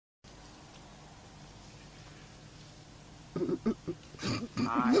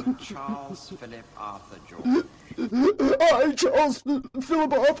I, Charles Philip Arthur George. I, Charles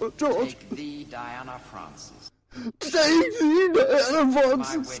Philip Arthur George. Take thee, Diana Frances. Take thee, Diana My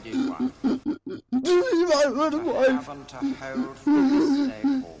Frances. wedded wife. To be my wedded wife. Heaven to hold from this day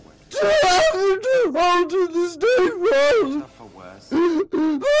forward. To heaven to hold to this day forward. Better for worse.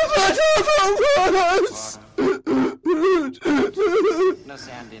 Better for worse. Sickness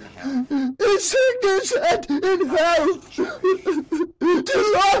and in health. In sickness and in health. To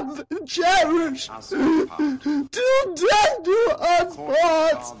love and cherish. Us apart. Till death do us According to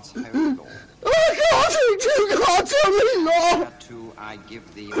part. God's holy law. According to God's holy law. Thereto I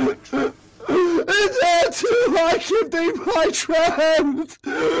give thee my troth. And thereto I give thee my troth.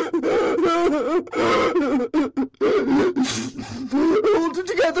 Hold it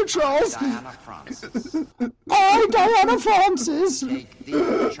together, Charles. Diana Frances. I, Diana Frances. Take thee,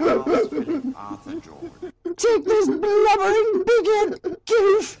 Charles Philip Arthur George. Take this blubbering bigot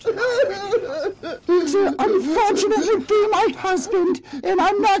gift to unfortunately be my husband, and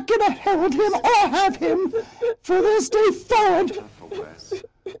I'm not gonna hold him or have him for this day forward. Better for worse.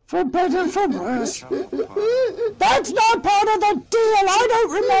 For better, for worse. Better for poorer. That's not part of the deal. I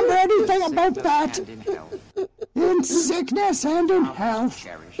don't remember anything about that. And in health. In sickness and in Others health.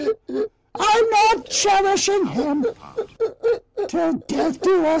 cherish. I'm not cherishing him. Part. Till death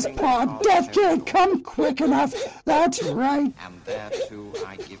do us part. Death can't come quick enough. That's right. And thereto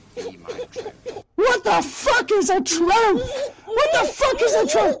I give thee my troth. What the fuck is a troth? What the fuck is a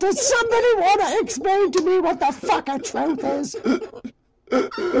troth? Does somebody want to explain to me what the fuck a troth is?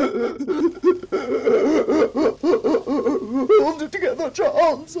 Hold it together,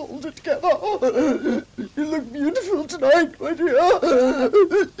 Charles. Hold it together. You look beautiful tonight, my dear.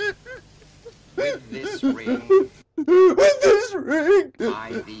 With this ring With this ring,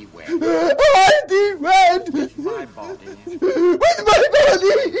 I thee wed. I thee wed. With my body With my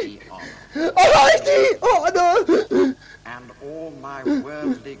body, thee honour. I thee honor. And all my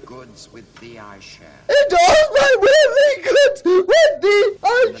worldly goods with thee I share. And all my worldly goods with thee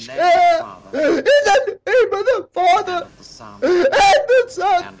I In the name of the share. Father, In the name of the and Father, of the Son, and the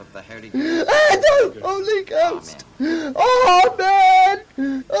Son, and of the Holy and Ghost. the Holy Ghost. Amen.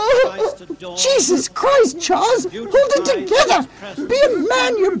 Oh, Jesus Christ, Charles, hold it together. Be a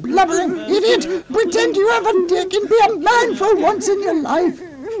man, you blubbering idiot. Pretend you have a dick and be a man for once in your life.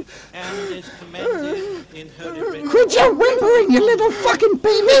 And is commended in Holy Writ. Quit your whimpering, you little fucking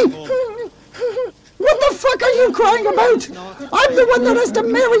baby. What the fuck are you crying about? I'm the one that has to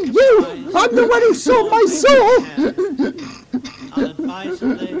marry you. I'm the one who sold my soul.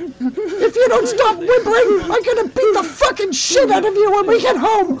 Unadvisedly, If you don't stop whimpering, I'm gonna beat the fucking shit out of you when we get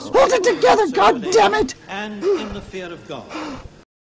home. Hold it together, goddammit. and in the fear of God.